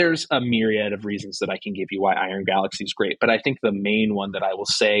 And there's a myriad of reasons that I can give you why Iron Galaxy is great, but I think the main one that I will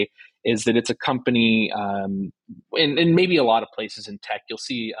say is that it's a company, and maybe a lot of places in tech, you'll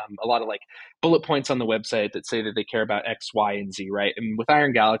see a lot of like bullet points on the website that say that they care about X, Y, and Z, right? And with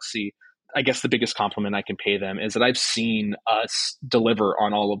Iron Galaxy, I guess the biggest compliment I can pay them is that I've seen us deliver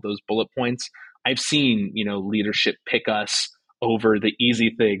on all of those bullet points. I've seen, leadership pick us over the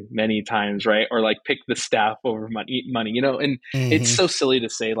easy thing many times, right? Or like pick the staff over money, and it's so silly to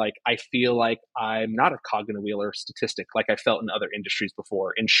say, like, I feel like I'm not a cog in a wheel or a statistic like I felt in other industries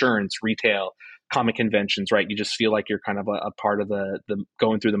before, insurance, retail, comic conventions, right? You just feel like you're kind of a part of the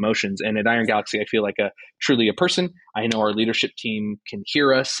going through the motions. And at Iron Galaxy, I feel like truly a person. I know our leadership team can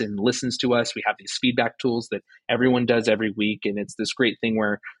hear us and listens to us. We have these feedback tools that everyone does every week. And it's this great thing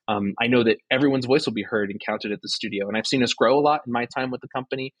where I know that everyone's voice will be heard and counted at the studio. And I've seen us grow a lot in my time with the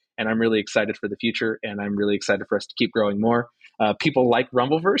company. And I'm really excited for the future. And I'm really excited for us to keep growing more. People like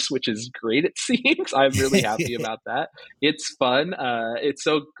Rumbleverse, which is great, it seems. I'm really happy about that. It's fun. It's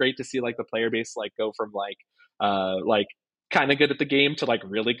so great to see like the player base like go from like kind of good at the game to like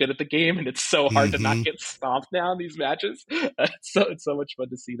really good at the game, and it's so hard to not get stomped now in these matches. It's so much fun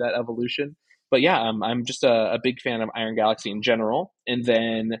to see that evolution. But yeah, I'm just a big fan of Iron Galaxy in general. And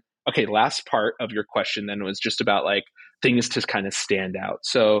then, okay, last part of your question then was just about like things to kind of stand out.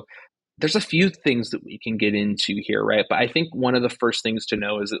 So there's a few things that we can get into here, right? But I think one of the first things to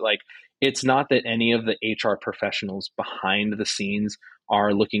know is that like it's not that any of the HR professionals behind the scenes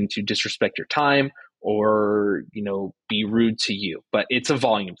are looking to disrespect your time or, be rude to you, but it's a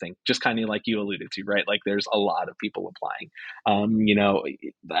volume thing, just kind of like you alluded to, right? Like there's a lot of people applying.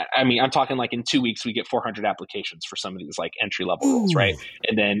 I'm talking like in 2 weeks, we get 400 applications for some of these like entry level roles, right?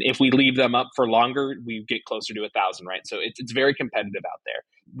 And then if we leave them up for longer, we get closer to 1,000, right? So it's very competitive out there.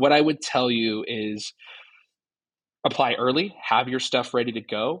 What I would tell you is apply early, have your stuff ready to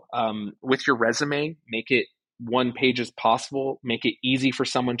go. With your resume, make it one page as possible, make it easy for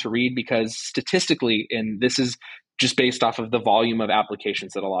someone to read, because statistically, and this is just based off of the volume of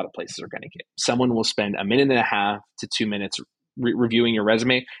applications that a lot of places are going to get, someone will spend 1.5 minutes to 2 minutes reviewing your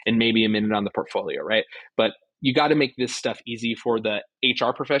resume and maybe a minute on the portfolio, right? But you got to make this stuff easy for the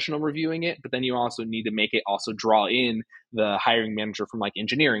HR professional reviewing it, but then you also need to make it also draw in the hiring manager from like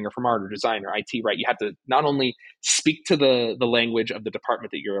engineering or from art or design or IT, right? You have to not only speak to the language of the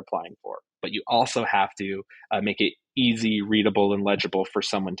department that you're applying for, but you also have to make it easy, readable, and legible for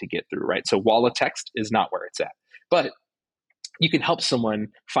someone to get through, right? So wall of text is not where it's at, but you can help someone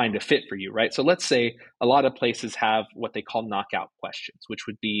find a fit for you, right? So let's say a lot of places have what they call knockout questions, which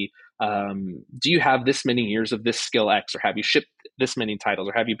would be, do you have this many years of this skill X, or have you shipped this many titles,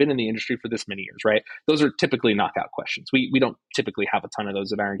 or have you been in the industry for this many years, right? Those are typically knockout questions. We don't typically have a ton of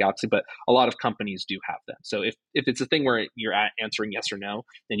those at Iron Galaxy, but a lot of companies do have them. So if it's a thing where you're answering yes or no,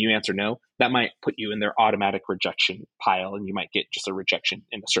 and you answer no, that might put you in their automatic rejection pile, and you might get just a rejection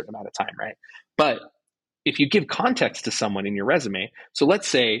in a certain amount of time, right? But if you give context to someone in your resume, so let's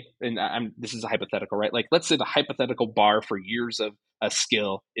say, and this is a hypothetical, right? Like let's say the hypothetical bar for years of a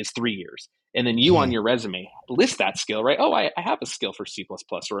skill is 3 years, And then you on your resume list that skill, right? Oh, I have a skill for C++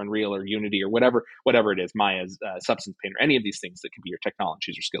 or Unreal or Unity or whatever it is, Maya's Substance Painter, any of these things that can be your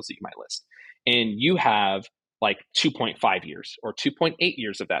technologies or skills that you might list. And you have like 2.5 years or 2.8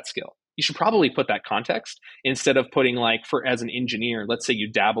 years of that skill. You should probably put that context instead of putting like, for as an engineer, let's say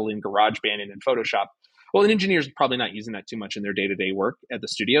you dabble in GarageBand and in Photoshop. Well, an engineer's probably not using that too much in their day-to-day work at the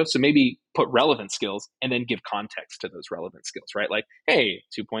studio. So maybe put relevant skills and then give context to those relevant skills, right? Like, hey,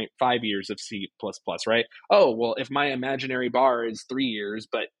 2.5 years of C++, right? Oh, well, if my imaginary bar is 3 years,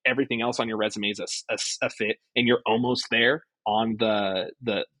 but everything else on your resume is a fit and you're almost there on the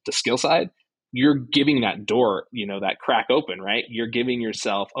skill side, you're giving that door, that crack open, right? You're giving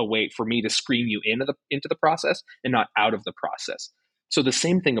yourself a way for me to screen you into the process and not out of the process. So the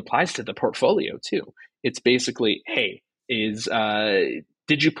same thing applies to the portfolio too. It's basically, hey,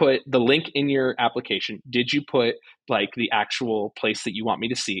 did you put the link in your application? Did you put like the actual place that you want me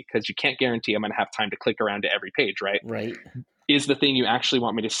to see? Because you can't guarantee I'm going to have time to click around to every page, right? Right. Is the thing you actually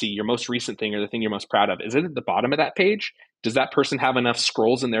want me to see, your most recent thing or the thing you're most proud of, is it at the bottom of that page? Does that person have enough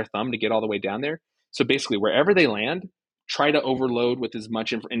scrolls in their thumb to get all the way down there? So basically, wherever they land, try to overload with as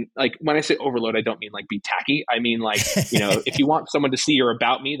much and like when I say overload, I don't mean like be tacky. I mean like, if you want someone to see your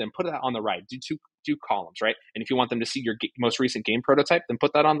about me, then put that on the right. Do two columns, right? And if you want them to see your most recent game prototype, then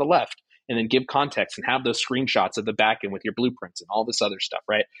put that on the left, and then give context and have those screenshots of the back end with your blueprints and all this other stuff,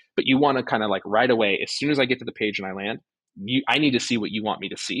 right? But you want to kind of like right away, as soon as I get to the page and I land, I need to see what you want me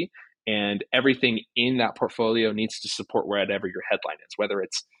to see. And everything in that portfolio needs to support whatever your headline is, whether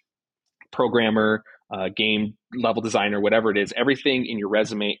it's programmer, game level designer, whatever it is. Everything in your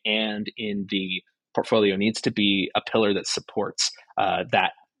resume and in the portfolio needs to be a pillar that supports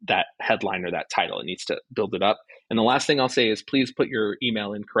that headline or that title. It needs to build it up. And the last thing I'll say is please put your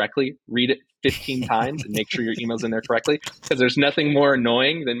email in correctly. Read it 15 times and make sure your email's in there correctly, because there's nothing more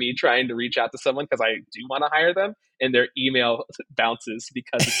annoying than me trying to reach out to someone because I do want to hire them and their email bounces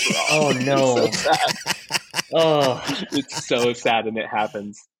because it's wrong. Oh, no. It's so sad. It's so sad, and it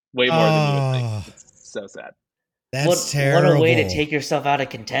happens way more than you would think. It's so sad. That's terrible. What a way to take yourself out of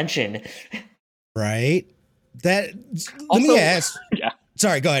contention. Right? Let me ask. Yeah.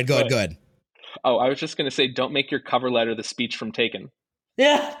 Sorry, go ahead. Oh, I was just going to say, don't make your cover letter the speech from Taken.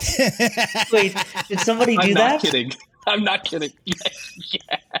 Yeah. Wait, did somebody do that? I'm not kidding. Yeah,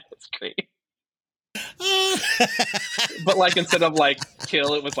 it's great. But like instead of like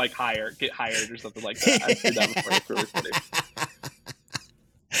kill, it was like get hired or something like that. I did that before. It's really funny.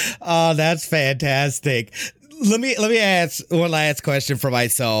 Oh, that's fantastic. Let me ask one last question for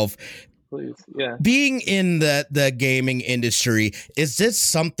myself. Please, yeah. Being in the gaming industry, is this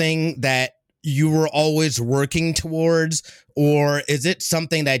something that you were always working towards, or is it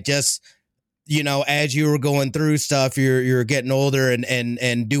something that just, as you were going through stuff, you're getting older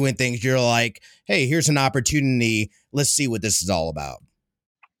and doing things, you're like, hey, here's an opportunity. Let's see what this is all about.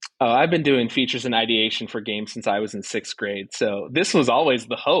 Oh, I've been doing features and ideation for games since I was in 6th grade. So this was always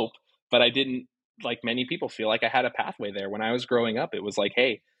the hope, but I didn't, like many people, feel like I had a pathway there. When I was growing up, it was like,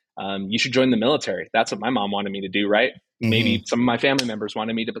 hey, you should join the military. That's what my mom wanted me to do, right? Mm-hmm. Maybe some of my family members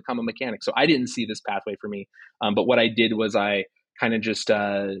wanted me to become a mechanic. So I didn't see this pathway for me. But what I did was I kind of just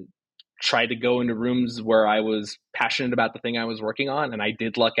tried to go into rooms where I was passionate about the thing I was working on. And I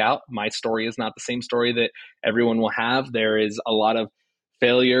did luck out. My story is not the same story that everyone will have. There is a lot of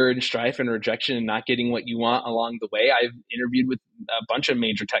failure and strife and rejection and not getting what you want along the way. I've interviewed with a bunch of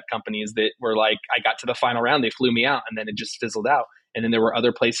major tech companies that were like, I got to the final round, they flew me out, and then it just fizzled out. And then there were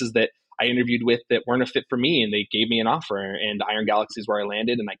other places that I interviewed with that weren't a fit for me, and they gave me an offer, and Iron Galaxy is where I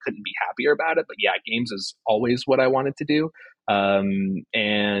landed, and I couldn't be happier about it. But yeah, games is always what I wanted to do.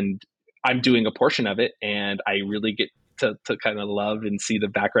 And I'm doing a portion of it, and I really get to kind of love and see the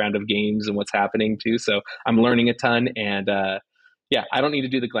background of games and what's happening too. So I'm learning a ton, and yeah, I don't need to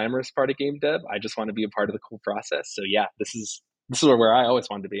do the glamorous part of game dev. I just want to be a part of the cool process. So yeah, this is where I always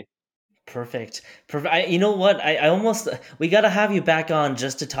wanted to be. Perfect. You know what? We got to have you back on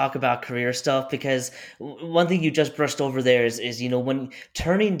just to talk about career stuff, because one thing you just brushed over there is when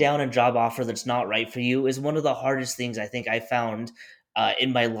turning down a job offer that's not right for you is one of the hardest things I think I found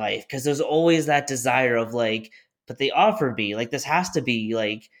in my life, because there's always that desire of like, but they offered me, like, this has to be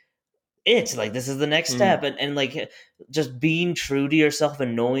like, it's like, this is the next step. And like, just being true to yourself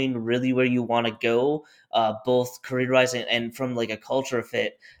and knowing really where you want to go, both career-wise and from like a culture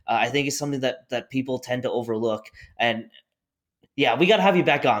fit, I think is something that people tend to overlook. And yeah, we got to have you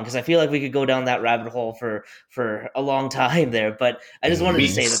back on, because I feel like we could go down that rabbit hole for a long time there. But I just wanted to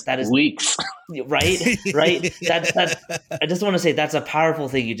say that is weeks, right. That I just want to say that's a powerful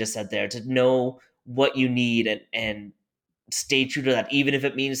thing you just said there, to know what you need and stay true to that, even if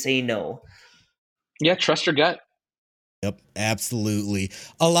it means saying no. Yeah, trust your gut. Yep, absolutely.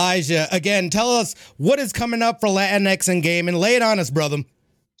 Elijah, again, tell us what is coming up for Latinx in Gaming. Lay it on us, brother.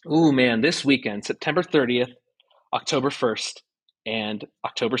 Ooh, man, this weekend, September 30th, October 1st, and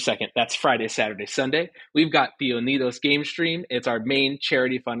October 2nd. That's Friday, Saturday, Sunday. We've got the Unidos Game Stream. It's our main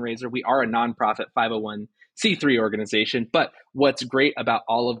charity fundraiser. We are a nonprofit 501c3 organization, but what's great about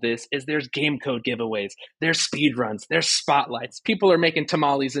all of this is there's game code giveaways, there's speed runs, there's spotlights. People are making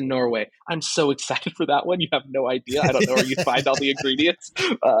tamales in Norway. I'm so excited for that one. You have no idea. I don't know where you find all the ingredients,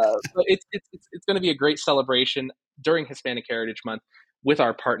 but it's going to be a great celebration during Hispanic Heritage Month with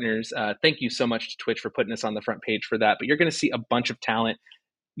our partners. Thank you so much to Twitch for putting us on the front page for that. But you're going to see a bunch of talent.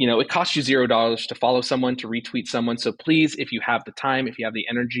 You know, it costs you $0 to follow someone, to retweet someone. So please, if you have the time, if you have the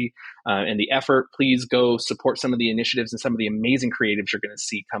energy and the effort, please go support some of the initiatives and some of the amazing creatives you're going to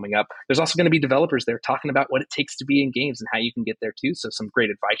see coming up. There's also going to be developers there talking about what it takes to be in games and how you can get there too. So some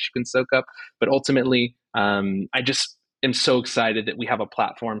great advice you can soak up. But ultimately, I just am so excited that we have a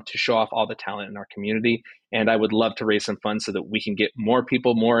platform to show off all the talent in our community. And I would love to raise some funds so that we can get more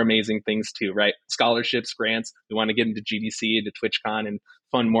people, more amazing things too, right? Scholarships, grants. We want to get into GDC, into TwitchCon, and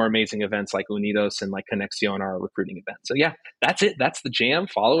fund more amazing events like Unidos and like Conexion, our recruiting event. So yeah, that's it. That's the jam.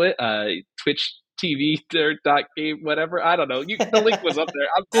 Follow it. Twitch TV .game, whatever. I don't know. The link was up there.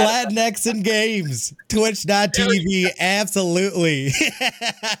 Latinx in Games, Twitch.tv. Absolutely.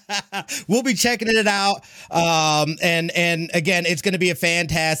 We'll be checking it out. And again, it's going to be a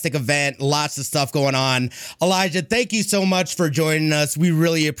fantastic event. Lots of stuff going on. Elijah, thank you so much for joining us. We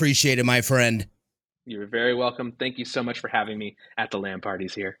really appreciate it, my friend. You're very welcome. Thank you so much for having me at the LAN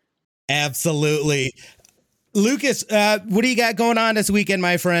parties here. Absolutely. Lucas, what do you got going on this weekend,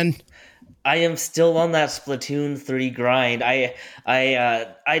 my friend? I am still on that Splatoon 3 grind. I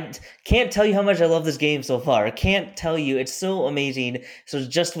can't tell you how much I love this game so far. I can't tell you. It's so amazing. So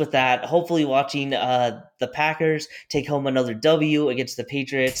just with that, hopefully watching the Packers take home another W against the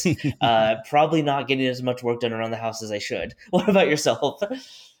Patriots. Probably not getting as much work done around the house as I should. What about yourself?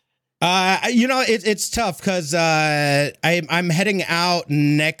 It's tough because I'm heading out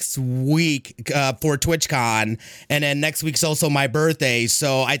next week for TwitchCon, and then next week's also my birthday.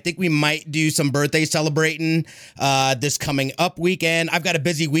 So I think we might do some birthday celebrating this coming up weekend. I've got a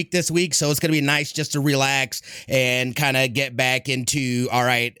busy week this week, so it's gonna be nice just to relax and kind of get back into, all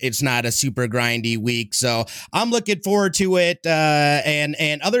right, it's not a super grindy week. So I'm looking forward to it.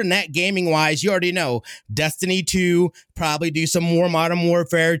 And other than that, gaming wise, you already know Destiny 2, probably do some more Modern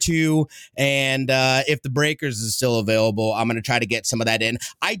Warfare 2. And if the Breakers is still available, I'm going to try to get some of that in.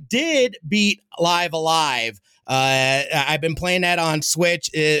 I did beat Live Alive. I've been playing that on Switch.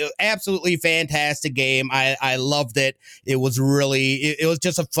 Absolutely fantastic game. I loved it. It was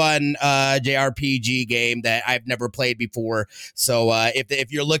just a fun JRPG game that I've never played before. So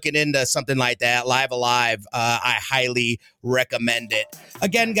if you're looking into something like that, Live Alive, I highly recommend it.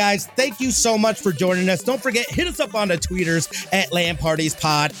 Again, guys, thank you so much for joining us. Don't forget, hit us up on the tweeters at LAN Parties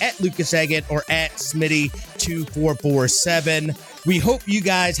Pod, at Lucas Eggett, or at Smitty2447. We hope you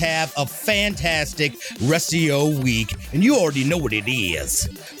guys have a fantastic rest of your week, and you already know what it is.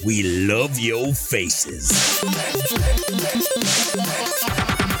 We love your faces.